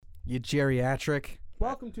You geriatric.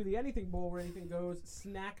 Welcome to the Anything Bowl where anything goes.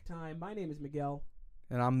 Snack time. My name is Miguel.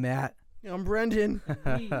 And I'm Matt. I'm Brendan.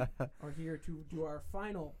 We are here to do our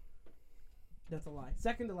final, that's a lie,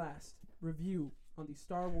 second to last review on the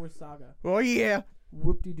Star Wars saga. Oh, yeah.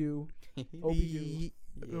 Whoop-de-doo. Obi-doo.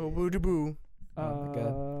 Oh, boo-de-boo. Oh, my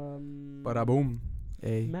God. Bada boom.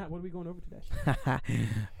 Hey. Matt, what are we going over today?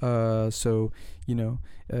 So,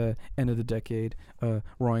 end of the decade,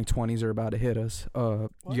 roaring 20s are about to hit us. You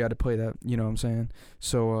got to play that, you know what I'm saying?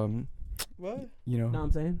 So, What? Know what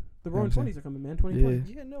I'm saying? The roaring I'm 20s are coming, man.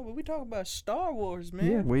 2020. Yeah, no, but we talk about Star Wars,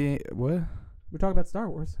 man. Yeah. We ain't, what? We're talking about Star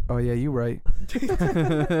Wars. Oh, yeah, you right.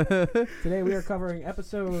 Today we are covering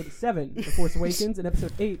Episode 7, The Force Awakens, and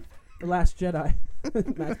Episode 8, The Last Jedi.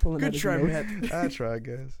 Matt's pulling out Good his try, notes. Matt. I try,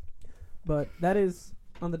 guys. But that is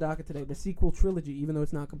on the docket today, the sequel trilogy, even though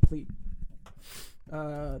it's not complete.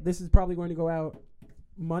 This is probably going to go out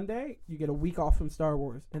Monday. You get a week off from Star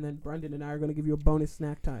Wars, and then Brendan and I are going to give you a bonus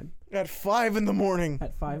snack time At 5 in the morning.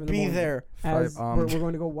 at 5 in the Be morning. there. As We're we're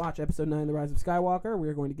going to go watch Episode 9, The Rise of Skywalker.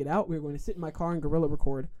 We're going to get out. We're going to sit in my car and guerrilla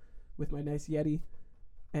record with my nice Yeti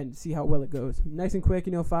and see how well it goes. Nice and quick,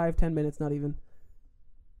 5-10 minutes, not even.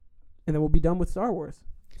 And then we'll be done with Star Wars.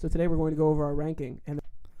 So today we're going to go over our ranking. And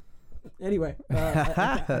anyway,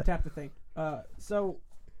 I tapped the thing. So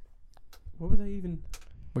what was I even?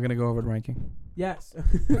 We're going to go over the ranking. Yes.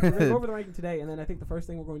 We're going to go over the ranking today. And then I think the first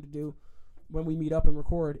thing we're going to do when we meet up and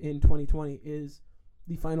record in 2020 is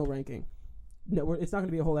the final ranking. No, it's not going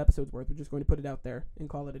to be a whole episode's worth. We're just going to put it out there and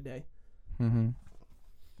call it a day. Mm-hmm.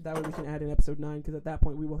 That way we can add in Episode 9 because at that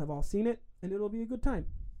point we will have all seen it and it'll be a good time.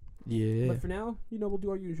 Yeah. But for now, we'll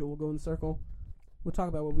do our usual. We'll go in a circle. We'll talk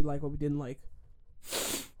about what we like, what we didn't like.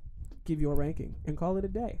 Give you a ranking and call it a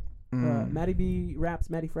day. Matty B raps,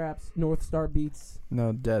 Matty Fraps, North Star Beats.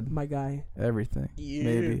 No, dead. My guy. Everything. Yeah.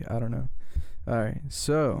 Maybe. I don't know. All right.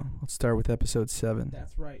 So, let's start with Episode 7.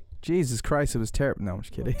 That's right. Jesus Christ, it was terrible. No, I'm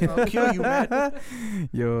just kidding. I'll kill you, Matt.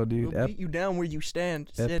 Yo, dude. We'll beat you down where you stand.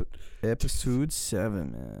 Sit. Episode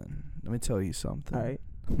 7, man. Let me tell you something. All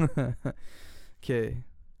right. Okay.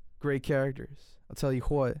 Great characters. I'll tell you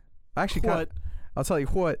what. Actually, What? I'll tell you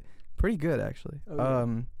what. Pretty good, actually.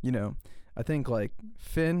 Oh, yeah. I think,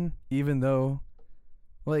 Finn, even though,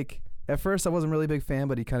 at first I wasn't really a big fan,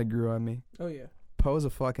 but he kind of grew on me. Oh, yeah. Poe's a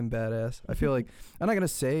fucking badass. I feel like, I'm not going to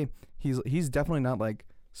say he's definitely not like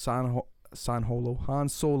Han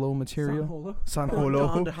Solo material. San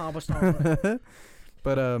Holo.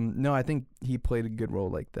 But, no, I think he played a good role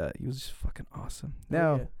like that. He was just fucking awesome.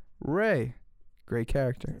 Now, yeah. Rey, great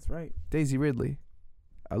character. That's right. Daisy Ridley,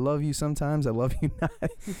 I love you sometimes, I love you not.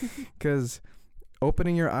 Because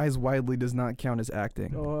opening your eyes widely does not count as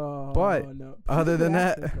acting. Oh, But no. other than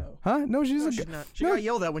that, Actress, though. huh? No, she's No, a she's good. not. She no. got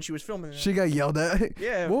yelled at when she was filming that. She got yelled at.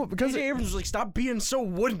 Yeah. Well, because J.J. Abrams was like, stop being so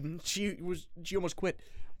wooden. She almost quit.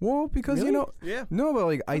 because Really? Yeah. no,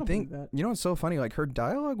 but I don't think believe that. it's so funny. Her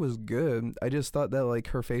dialogue was good. I just thought that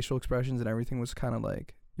her facial expressions and everything was kind of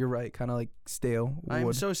you're right, kind of stale. I'm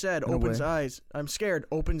wood so sad. in a Opens way. eyes. I'm scared.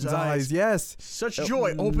 Opens His eyes. yes. Such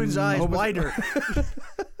joy. Opens eyes Opens- wider.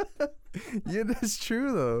 Yeah, that's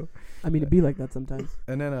true though. I mean, it'd be like that sometimes.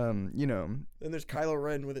 And then Then there's Kylo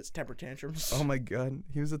Ren with his temper tantrums. oh my god,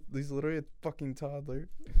 he's literally a fucking toddler.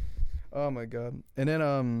 Oh my god. And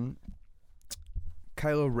then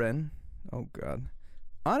Kylo Ren. Oh god.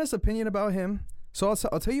 Honest opinion about him. So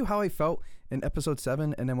I'll tell you how I felt in Episode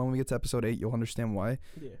 7, and then when we get to Episode 8, you'll understand why.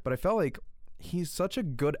 Yeah. But I felt like he's such a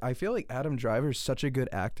good. I feel like Adam Driver is such a good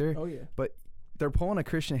actor. Oh, yeah. They're pulling a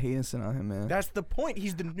Christian Haydenson on him, man. That's the point.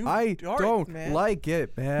 He's the new I Darth, don't man. like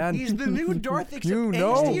it, man. He's the new Darth, except You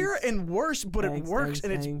know. angstier and worse, but it Thanks, works thanks,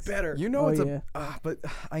 and it's thanks. better. But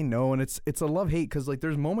I know, and it's a love-hate because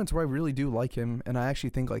there's moments where I really do like him, and I actually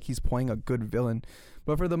think he's playing a good villain.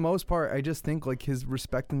 But for the most part, I just think his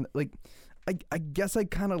respect and I guess I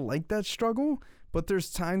kind of like that struggle. But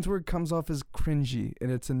there's times where it comes off as cringy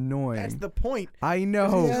and it's annoying. That's the point. I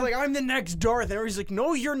know. He's like, I'm the next Darth. And everybody's like,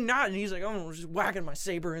 no, you're not. And he's like, I'm just whacking my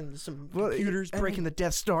saber into some computers, breaking the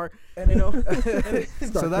Death Star. And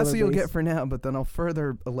so that's what you'll base. get for now. But then I'll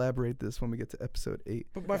further elaborate this when we get to Episode 8.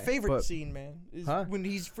 But my favorite scene, man, is when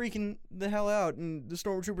he's freaking the hell out and the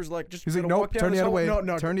Stormtrooper's like, just He's like, gonna nope, walk down turn this the other hall." way.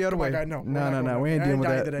 No, Turn the other way. God, no. No. We ain't dealing with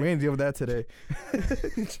that. We ain't dealing with that today.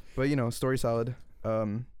 But story solid.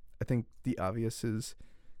 I think the obvious is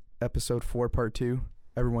Episode 4, Part 2.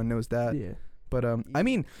 Everyone knows that. Yeah. But I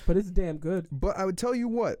mean, But it's damn good. but I would tell you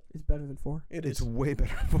what, It's better than 4. it's way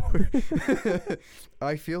better than 4.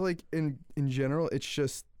 I feel like in general, it's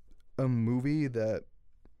just a movie that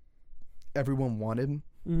everyone wanted.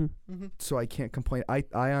 Mm-hmm. So I can't complain. I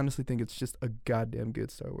honestly think it's just a goddamn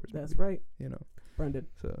good Star Wars movie. That's right. You know. Brendan.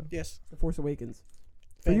 So Yes. The Force Awakens.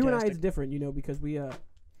 For you and I, it's Fantastic. different, because we I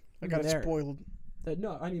got it there. spoiled.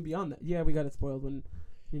 No, I mean beyond that. Yeah, we got it spoiled when,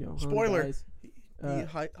 Han Spoiler. dies.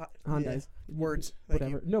 Han dies. Words. Thank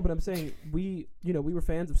Whatever. you. No, but I'm saying we were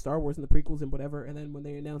fans of Star Wars and the prequels and whatever, and then when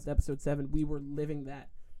they announced Episode 7, we were living that.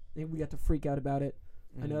 And we got to freak out about it.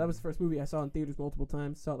 I know that was the first movie I saw in theaters multiple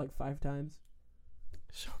times. Saw it like 5 times.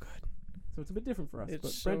 So good. So it's a bit different for us. It's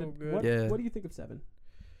but so Brendan, good. what do you think of 7?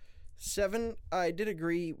 7, I did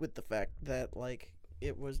agree with the fact that like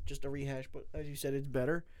it was just a rehash, but as you said, it's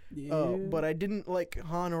better. Yeah. But I didn't like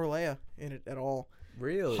Han or Leia in it at all.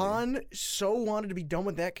 really, Han so wanted to be done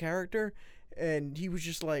with that character, and he was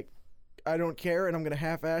just like, I don't care, and I'm gonna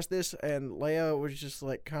half-ass this. And Leia was just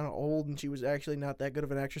like kind of old, and she was actually not that good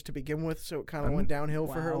of an actress to begin with, so it kind of went downhill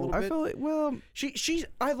for her a Wow. little I bit. feel like She's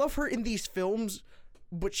I love her in these films,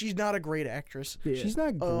 but she's not a great actress. Yeah. she's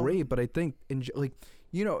not great, but I think it's like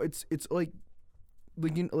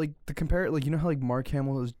the compare how like Mark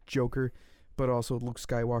Hamill is Joker, but also Luke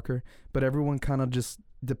Skywalker, but everyone kind of just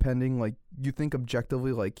depending like you think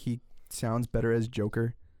objectively like he sounds better as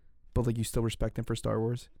Joker, but like you still respect him for Star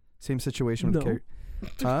Wars. Same situation with No.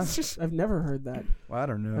 Huh? I've never heard that. Well, I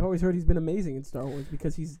don't know. I've always heard he's been amazing in Star Wars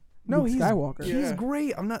because he's Luke Skywalker. Yeah. He's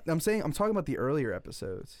great. I'm talking about the earlier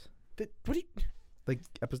episodes, What do you? like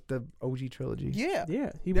the OG trilogy. Yeah.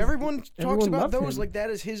 Yeah, Everyone talks about loved those him. like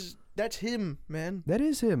that is his. That's him, man. That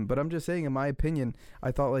is him, but I'm just saying, in my opinion,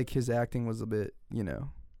 I thought like his acting was a bit,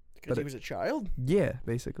 Because he was a child. yeah,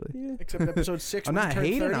 basically. Yeah, Except episode 6. I'm when he not turned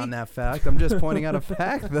hating 30. on that fact. I'm just pointing out a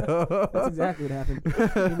fact, though. that's exactly what happened.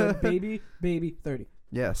 He went, baby, 30.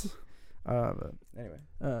 Yes. But anyway.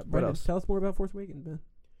 Brendan, else? tell us more about Force Awakens, man.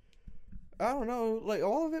 I don't know. Like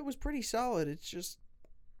all of it was pretty solid. It's just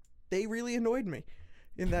they really annoyed me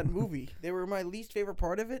in that movie. They were my least favorite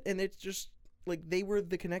part of it, and it's just like they were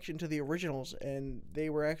the connection to the originals, and they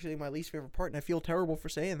were actually my least favorite part. And I feel terrible for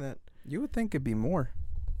saying that. You would think it'd be more.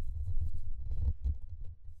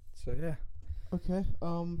 So yeah. Okay.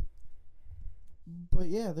 But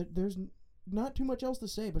yeah, there's not too much else to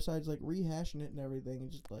say besides like rehashing it and everything.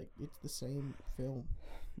 It's just like it's the same film,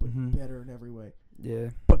 but better in every way. Yeah.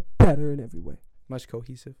 But better in every way. Much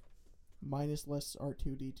cohesive. Minus less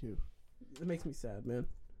R2D2. It makes me sad, man.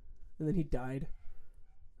 And then he died.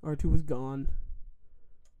 R2 was gone.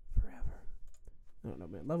 Forever. I don't know,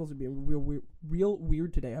 man. Levels are being real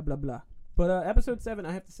weird today. Blah, blah. But episode 7,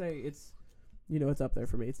 I have to say, it's up there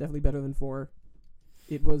for me. It's definitely better than 4.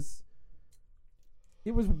 It was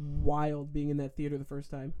wild being in that theater the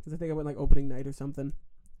first time. Because I think I went like opening night or something.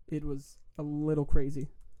 It was a little crazy.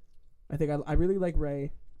 I think I really like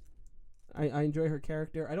Rey. I enjoy her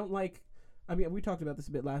character. I don't like... I mean, we talked about this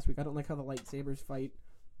a bit last week. I don't like how the lightsabers fight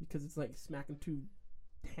because it's like smacking 2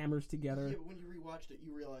 hammers together. Yeah, but when you rewatched it,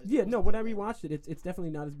 you realized. Yeah, no, when I rewatched it, it's definitely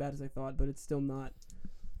not as bad as I thought, but it's still not,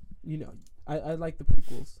 I like the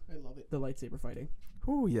prequels, I love it. the lightsaber fighting.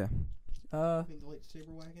 Oh yeah. I think the lightsaber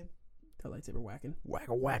wagon. The lightsaber whacking. Wacka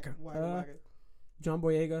wacka. Wagon. John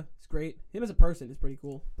Boyega is great. Him as a person is pretty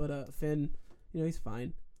cool, but Finn, he's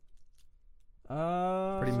fine.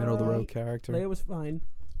 Pretty middle of the road character. Leia was fine,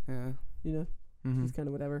 Yeah. He's kind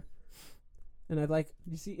of whatever. And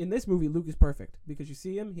you see, in this movie, Luke is perfect because you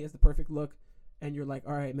see him, he has the perfect look, and you're like,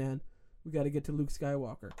 all right, man, we got to get to Luke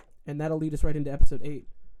Skywalker. And that'll lead us right into episode 8.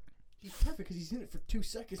 He's perfect because he's in it for 2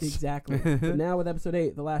 seconds. Exactly. But now with episode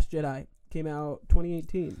 8, The Last Jedi, came out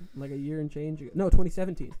 2018, like a year and change ago. No,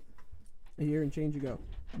 2017. A year and change ago.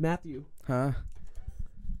 Matthew, Huh?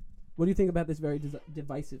 what do you think about this very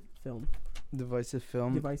divisive film? Divisive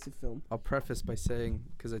film. I'll preface by saying,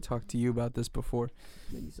 because I talked to you about this before,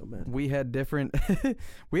 Made me so mad. we had different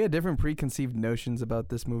preconceived notions about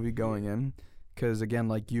this movie going in. Because again,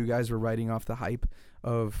 like you guys were writing off the hype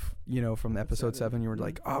of, from episode 7, you were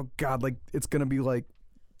like, oh god, like it's gonna be like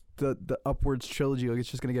the upwards trilogy, like it's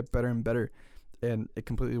just gonna get better and better, and it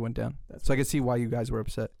completely went down. So I can see why you guys were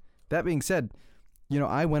upset. That being said,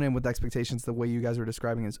 I went in with expectations the way you guys were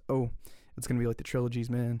describing is, oh, it's gonna be like the trilogies,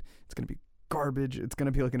 man. It's gonna be garbage. It's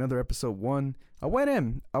gonna be like another episode 1. I went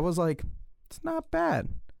in. I was like, it's not bad.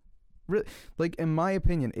 Really, like in my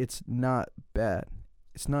opinion, it's not bad.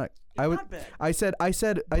 It's not. Not bad. I said.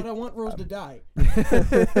 But I want Rose to die.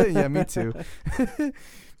 Yeah, me too.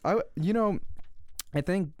 I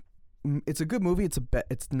think it's a good movie. It's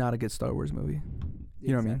not a good Star Wars movie.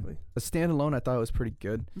 You know what I mean? A standalone, I thought it was pretty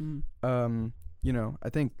good. I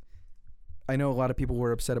know a lot of people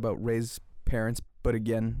were upset about Rey's parents, but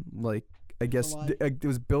again, like I guess it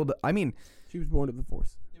was built. I mean, She was born of the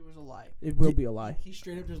Force. It was a lie. It will be a lie. He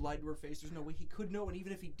straight up just lied to her face. There's no way he could know, and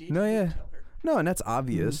even if he did, No, he yeah. wouldn't tell her. No, and that's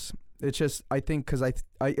obvious. It's just I think because I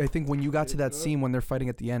think when you got to that scene when they're fighting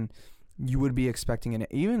at the end, you would be expecting an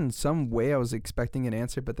even in some way I was expecting an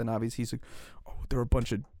answer, but then obviously he's like, oh, they're a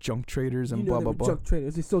bunch of junk traders and you know blah blah blah. Junk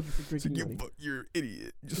traders. They sold you for It's like, drinking money. you're an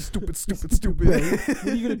idiot. You're stupid. Ray, what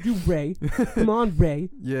are you gonna do, Ray? Come on, Ray.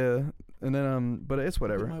 Yeah, and then but it's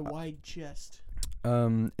whatever. My wide chest.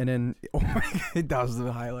 And then oh my god, that was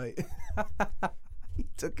the highlight. He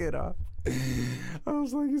took it off. I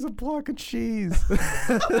was like, he's a block of cheese. What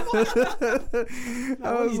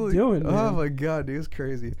are you doing, man? Oh my god, dude, it's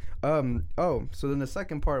crazy. So then the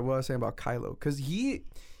second part, what I was saying about Kylo, because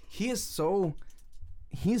he's so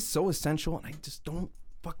essential, and I just don't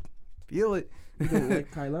feel it. You don't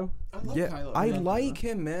like Kylo? I love Kylo. I like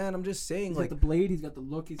him, man. I'm just saying, He's like got the blade. He's got the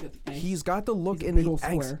look. He's got the angst. he's got the look He's a and big the ol'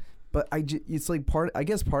 angst. square. But it's like I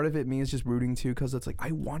guess part of it me is just rooting too, because it's like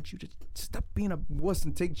I want you to stop being a wuss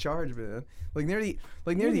and take charge, man. Like near the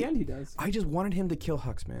end, he does. I just wanted him to kill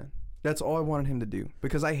Hux, man. That's all I wanted him to do,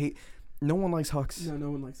 because no one likes Hux.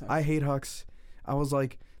 No one likes Hux. I hate Hux. I was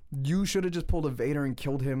like, you should have just pulled a Vader and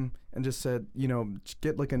killed him and just said,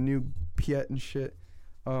 get like a new Piet and shit.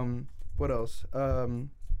 What else? And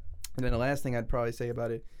then the last thing I'd probably say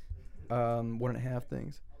about it, 1.5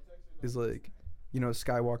 things, is like,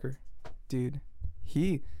 Skywalker, dude,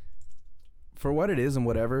 he, for what it is and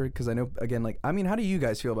whatever, because I know, again, like, I mean, how do you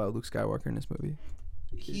guys feel about Luke Skywalker in this movie?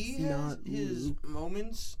 He It's has not his Luke.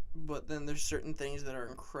 moments, but then there's certain things that are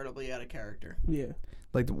incredibly out of character. Yeah.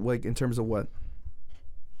 Like in terms of what?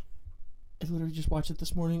 I literally just watched it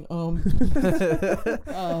this morning. What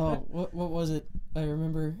was it? I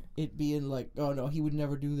remember it being like, oh no, he would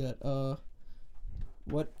never do that.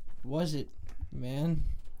 What was it, man?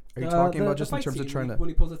 Are you talking about the just in fight terms of scene trying to? when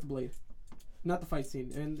he pulls out the blade? Not the fight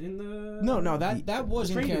scene, and in the No, that was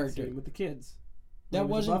the in training character. scene with the kids. That When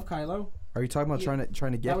he was wasn't- above Kylo. Are you talking about Yeah.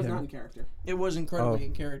 trying to get That was him? not in character. It was incredibly Oh.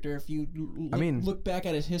 in character. If you look back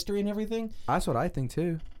at his history and everything, That's what I think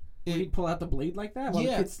too. When he'd pull out the blade like that while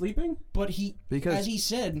Yeah. the kid's sleeping. but he, Because as he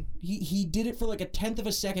said, he did it for like a tenth of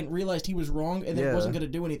a second, realized he was wrong, and then Yeah. wasn't gonna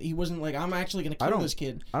do anything. He wasn't like, I'm actually gonna I kill don't- this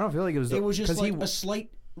kid. I don't feel like it was. It was just 'cause like a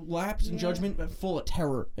slight lapse in Yeah. judgment, but full of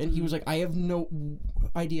terror. And he was like, I have no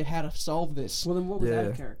idea how to solve this. Well, then what was out Yeah.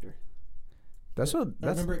 of character? That's what. I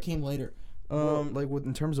That's remember it came later. like with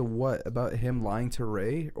in terms of what about him lying to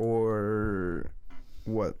Rey or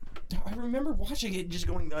what? I remember watching it and just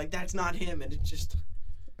going like, that's not him, and it just...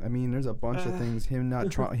 I mean, there's a bunch of things. Him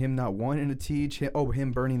not wanting to teach.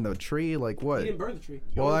 Him burning the tree. Like what? He didn't burn the tree.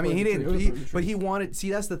 Well, I mean, he Yoda didn't. burned the tree. But he wanted. See,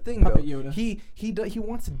 that's the thing, though. Puppet Yoda. He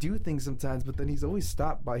wants to do things sometimes, but then he's always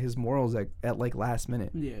stopped by his morals at like last minute.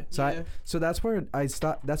 Yeah. Yeah. So that's where I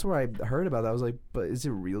stopped. That's where I heard about that. I was like, but is it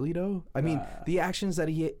really though? I mean, the actions that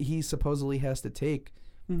he supposedly has to take,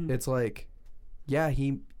 Mhm. it's like, yeah,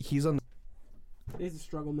 he's on. It's a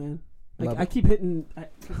struggle, man. Love I it. keep hitting. I'm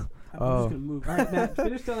Oh. just gonna move. All right, Matt,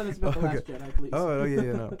 finish telling us about the Last Jedi, please. Oh yeah,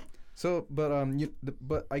 no. So, but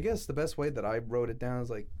I guess the best way that I wrote it down is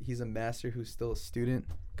like he's a master who's still a student.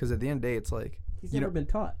 Because at the end of the day, it's like He's never been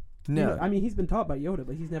taught. no. I mean, he's been taught by Yoda,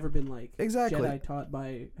 but he's never been like Exactly. Jedi taught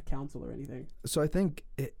by a council or anything. So I think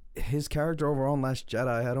his character overall in Last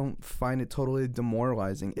Jedi, I don't find it totally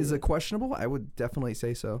demoralizing. Is Yeah. it questionable? I would definitely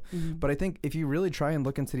say so. Mhm. But I think if you really try and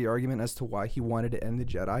look into the argument as to why he wanted to end the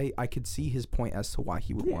Jedi, I could see his point as to why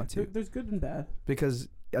he would Yeah, want to. there's good and bad. Because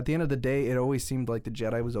at the end of the day, it always seemed like the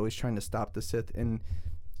Jedi was always trying to stop the Sith and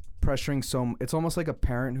pressuring it's almost like a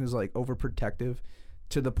parent who's like overprotective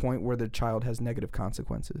to the point where the child has negative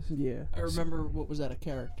consequences. Yeah. I remember what was out of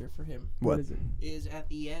character for him. What? What is it? Is at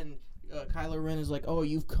the end, Kylo Ren is like, "Oh,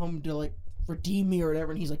 you've come to like redeem me or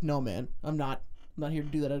whatever," and he's like, "No, man, I'm not here to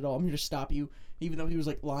do that at all. I'm here to stop you." Even though he was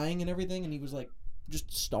like lying and everything, and he was like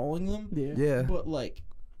just stalling them. Yeah. Yeah. But like,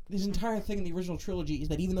 his entire thing in the original trilogy is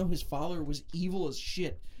that even though his father was evil as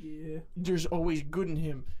shit, Yeah. there's always good in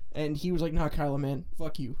him. And he was like, "Nah, Kylo, man,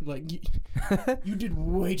 fuck you. Like, you did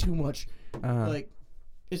way too much. Like,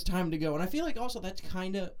 it's time to go." And I feel like also that's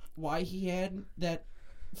kind of why he had that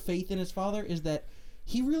faith in his father, is that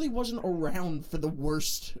he really wasn't around for the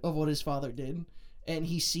worst of what his father did, and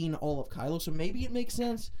he's seen all of Kylo, so maybe it makes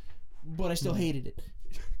sense, but I still hated it.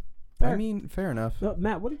 I mean, fair enough. No,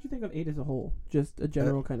 Matt, what did you think of 8 as a whole? Just a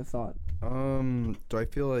general kind of thought. Do I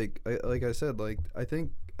feel like I said, like I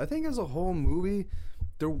think as a whole movie,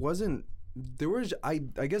 there was I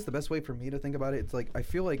guess the best way for me to think about it, it's like I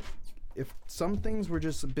feel like if some things were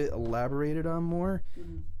just a bit elaborated on more,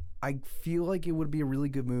 I feel like it would be a really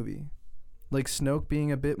good movie. Like Snoke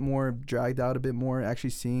being a bit more dragged out, a bit more, actually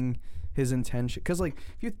seeing his intention. Because like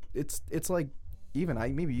it's like even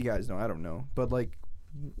maybe you guys know, I don't know, but like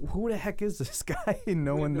who the heck is this guy? And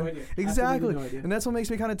no We have one no knows. idea. Exactly. Absolutely no idea. And that's what makes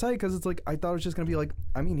me kind of tight because it's like I thought it was just gonna be like,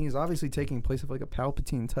 I mean, he's obviously taking place of like a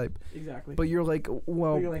Palpatine type, Exactly. but you're like,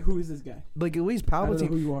 well, But you're like, who is this guy? like at least I don't know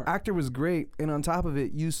who Palpatine you are. actor was great, and on top of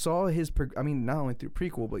it, you saw his I mean, not only through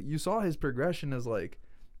prequel, but you saw his progression as like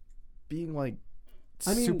being like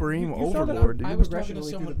supreme you saw that overlord, dude. I was progression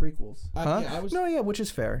talking to only through someone- the prequels. Huh? Yeah, I was. No, yeah, which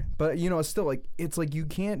is fair, but you know, it's still like it's like you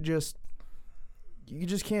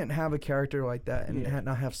just can't have a character like that and Yeah.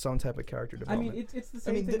 not have some type of character I development. mean, it's the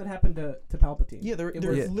same mean, thing that happened to Palpatine. Yeah, there It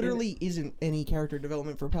was- literally isn't any character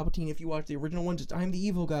development for Palpatine. If you watch the original ones, it's I'm the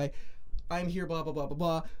evil guy, I'm here, blah blah blah blah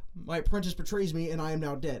blah. My apprentice betrays me, and I am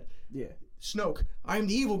now dead. Yeah. Snoke, I'm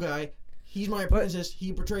the evil guy. He's my apprentice.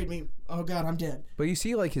 He betrayed me. Oh God, I'm dead. But you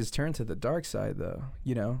see, like his turn to the dark side, though.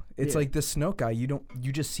 You know, it's Yeah. like the Snoke guy. You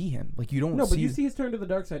just see him. Like you don't. No, see but you see his turn to the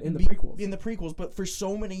dark side in the prequels. In the prequels, but for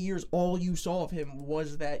so many years, all you saw of him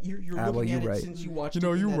was that you're looking at it since you watched. You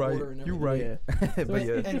know, it in you're that right. order and You're everything. right. So But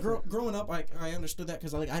it's- yeah. And growing up, I understood that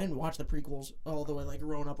because I didn't watch the prequels all the way. Like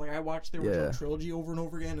growing up, like I watched the original Yeah. trilogy over and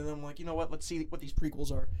over again, and I'm like, you know what? Let's see what these prequels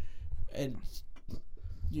are. And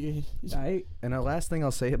yeah, And the last thing I'll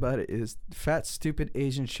say about it is, fat stupid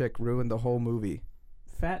Asian chick ruined the whole movie.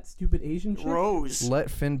 Fat, stupid Asian chick? Rose. Let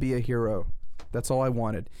Finn be a hero. That's all I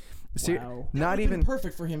wanted. See, Wow. not That would've even. been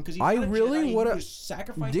perfect for him because I really would would've- have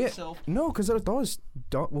sacrificed Yeah. himself. No, because I thought it was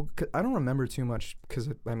well, I don't remember too much because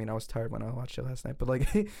I mean I was tired when I watched it last night. But like,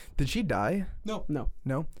 did she die? No.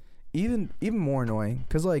 No. Even more annoying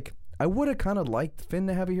because like I would have kind of liked Finn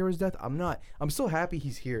to have a hero's death. I'm still happy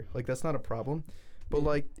he's here. Like that's not a problem. But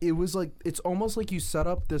like it was like it's almost like you set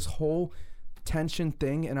up this whole tension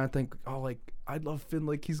thing, and I think like I love Finn.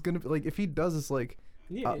 Like he's gonna like if he does this like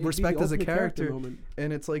Yeah, it'd be respect the as a ultimate character, moment.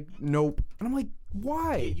 and it's like nope. And I'm like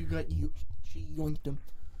why? She yoinked him.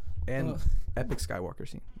 And Ugh. epic Skywalker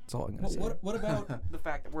scene. That's all I'm gonna say. What about the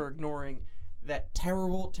fact that we're ignoring that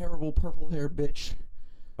terrible purple haired bitch?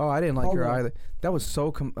 Oh, I didn't like her Hold on. either. That was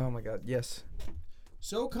so oh my god, yes.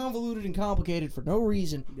 So convoluted and complicated for no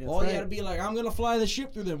reason. Yeah, that's All you right. had to be like, I'm gonna fly the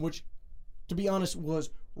ship through them, which, to be honest, was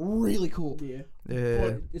really cool. Yeah. Yeah.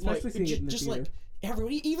 But especially seeing it in the just theater. like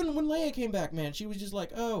everybody, even when Leia came back, man, she was just like,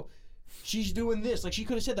 oh, she's doing this. Like she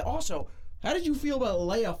could have said that. Also, how did you feel about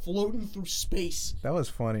Leia floating through space? That was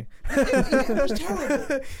funny. It was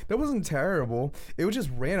terrible. That wasn't terrible. It was just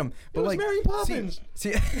random. But was like Mary Poppins.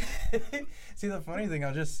 See, see the funny thing, I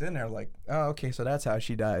was just sitting there like, oh, okay, so that's how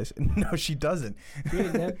she dies. No, she doesn't. She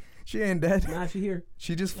ain't dead. She ain't dead. Nah, she here.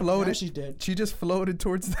 She just Now floated. she's dead. She just floated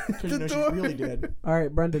towards the, Because you know door. she's really dead. All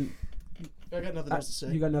right, Brendan. I got nothing else to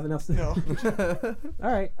say. You got nothing else to say? No.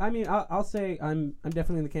 All right. I mean, I'll say I'm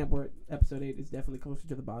definitely in the camp where episode 8 is definitely closer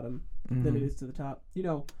to the bottom than it is to the top. You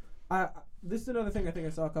know, this is another thing I think I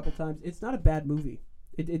saw a couple times. It's not a bad movie.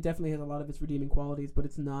 It definitely has a lot of its redeeming qualities, but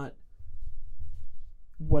it's not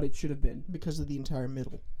what it should have been. Because of the entire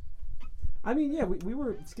middle. I mean, yeah, we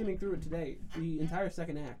were skimming through it today. The entire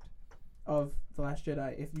second act of The Last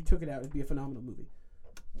Jedi, if you took it out, it'd be a phenomenal movie.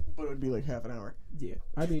 But it would be like half an hour. Yeah.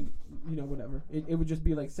 I mean, you know, whatever. It would just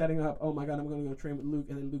be like setting up, oh my god, I'm going to go train with Luke,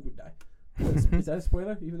 and then Luke would die. Is that a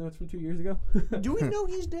spoiler, even though it's from 2 years ago? Do we know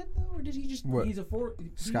he's dead though, or did he just? What? He's a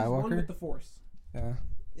he's Skywalker? one with the Force, Yeah.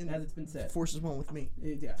 as it's been said. Force is one with me.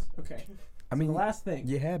 Yes. Okay. I So mean, the last thing.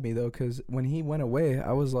 you had me though, because when he went away,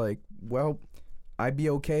 I was like, well, I'd be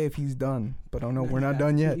okay if he's done, but oh no, we're not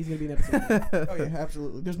done yet. He's going to be in episode 9. Oh yeah,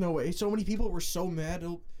 absolutely. There's no way. So many people were so mad.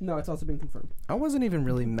 No, it's also been confirmed. I wasn't even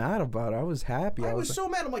really mad about it. I was happy. I was so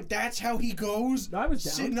mad. I'm like, that's how he goes. No, I was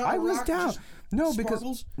down. Sitting on I a was rock, down. just No, because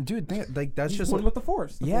sparkles. dude, like that's He's just one like, with the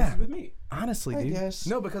Force. The Yeah. Force is with me. honestly, I dude. guess.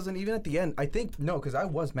 No, because then even at the end, I think no, because I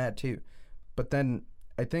was mad too, but then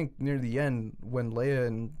I think near the end when Leia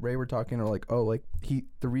and Rey were talking, are like, oh, like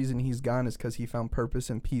the reason he's gone is because he found purpose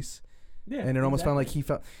and peace, Yeah. and it almost felt like exactly. he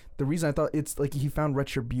found the reason I thought it's like he found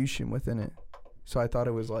retribution within it, so I thought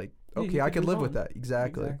it was like Yeah, okay, he I could could move live with on. that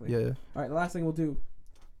exactly. Exactly. Yeah. All right, the last thing we'll do,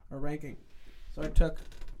 our ranking. So I took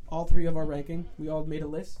all 3 of our ranking. We all made a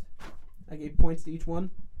list. I gave points to each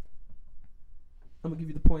one. I'm going to give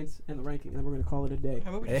you the points and the ranking, and then we're going to call it a day.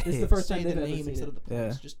 How about we Hey. This is the first say time the they've ever name seen instead it. of the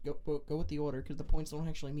points? Yeah. Just go with the order because the points don't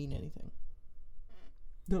actually mean anything.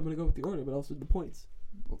 No, I'm going to go with the order, but also the points.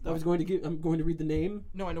 I'm going to read the name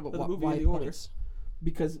No, I know, but of the movie why in the order. points?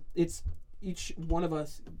 because it's each one of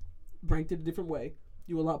us ranked it a different way.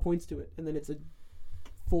 You allot points to it, and then it's a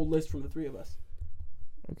full list from the 3 of us.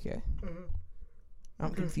 Okay.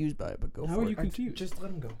 I'm confused by it, but go How for are it. you confused? Just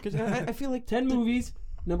let him go. Because I feel like 10 movies.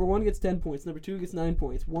 Number 1 gets 10 points. Number 2 gets 9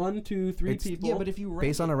 points. 1, 2, 3 people. Yeah, but if you rank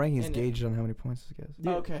Based on it the ranking, it's and gauged on how many points it gets.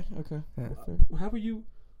 Yeah. Oh, okay. Yeah. How are you?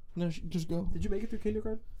 No, just go. Did you make it through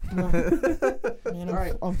kindergarten? No. Man, All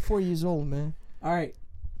right. I'm 4 years old, man. All right.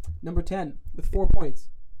 Number 10 with 4 points.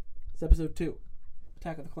 It's episode 2.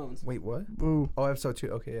 Attack of the Clones. Wait, what? Boo. Oh, episode 2.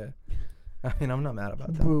 Okay, yeah. I mean, I'm not mad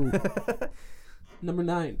about that. Boo. Number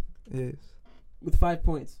 9 Yes. with 5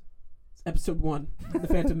 points. It's episode 1. The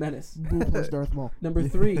Phantom Menace. Boo plus Darth Maul. Number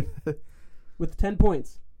 3 with 10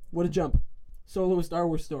 points. What a jump. Solo a Star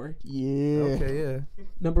Wars story. Yeah. Okay, yeah.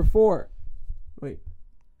 Number 4. Wait.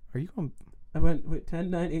 Are you going I went 10,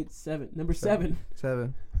 9, 8, 7. Number 7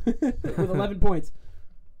 7? with 11 points.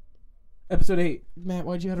 Episode 8. Matt,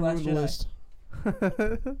 why'd you have to Last ruin the Jedi. list?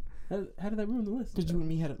 How did that ruin the list? Because you and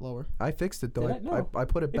me had it lower. I fixed it, though. Did I? No. I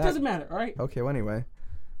put it It back. doesn't matter, all right? Okay, well, anyway.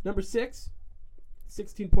 Number 6,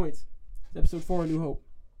 16 points. It's episode 4, A New Hope.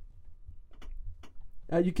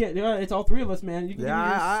 You can't. It's all 3 of us, man. You can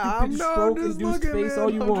Yeah, give me your I'm stupid just stroke-induced looking, face man. all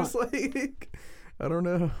you I'm want. just like, I don't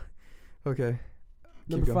know. Okay.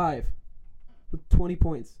 Number going. 5 with 20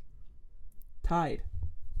 points. Tied.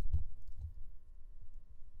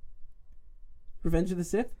 Revenge of the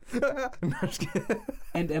Sith I'm not just kidding.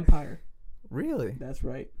 and Empire. Really? That's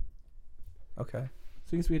right. Okay.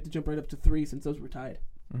 So I guess we have to jump right up to 3 since those were tied.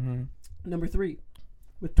 Mm-hmm. Number 3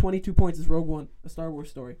 with 22 points is Rogue One, a Star Wars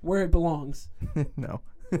story, where it belongs. No.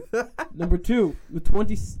 Number 2 with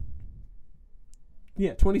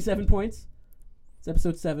 27 points. It's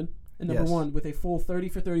episode 7. And number Yes. 1 with a full 30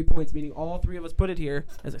 for 30 points, meaning all 3 of us put it here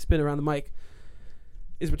as I spin around the mic,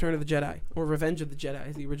 is Return of the Jedi, or Revenge of the Jedi,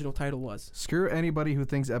 as the original title was. Screw anybody who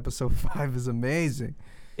thinks episode 5 is amazing.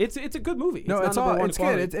 It's a good movie. No, not it's number all- one it's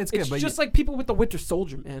quality. good. It's good, It's but just like people with the Winter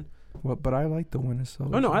Soldier, man. Well, but I like the Winter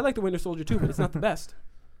Soldier. Oh no, I like the Winter Soldier too, but it's not the best.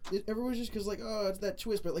 Everyone's just because, like, oh, it's that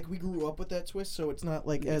twist, but, like, we grew up with that twist, so it's not,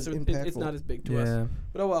 like, Yeah, as so impactful. it's not as big to us. Yeah.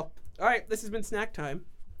 But oh well. All right, this has been Snack Time.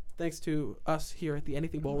 Thanks to us here at the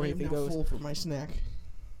Anything Bowl where I am anything now goes. full for my snack.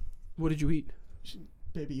 What did you eat?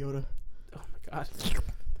 Baby Yoda. Oh my god.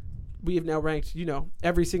 We have now ranked,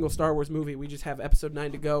 every single Star Wars movie. We just have episode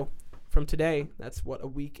 9 to go from today. That's a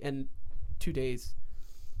week and 2 days.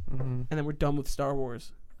 Mm-hmm. And then we're done with Star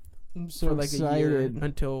Wars I'm so for like a year excited.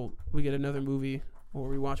 until we get another movie or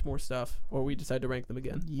we watch more stuff or we decide to rank them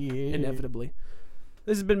again. Yeah. Inevitably.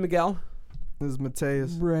 This has been Miguel. This is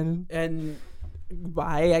Mateus Brennan. And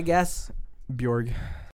bye, I guess. Bjorg.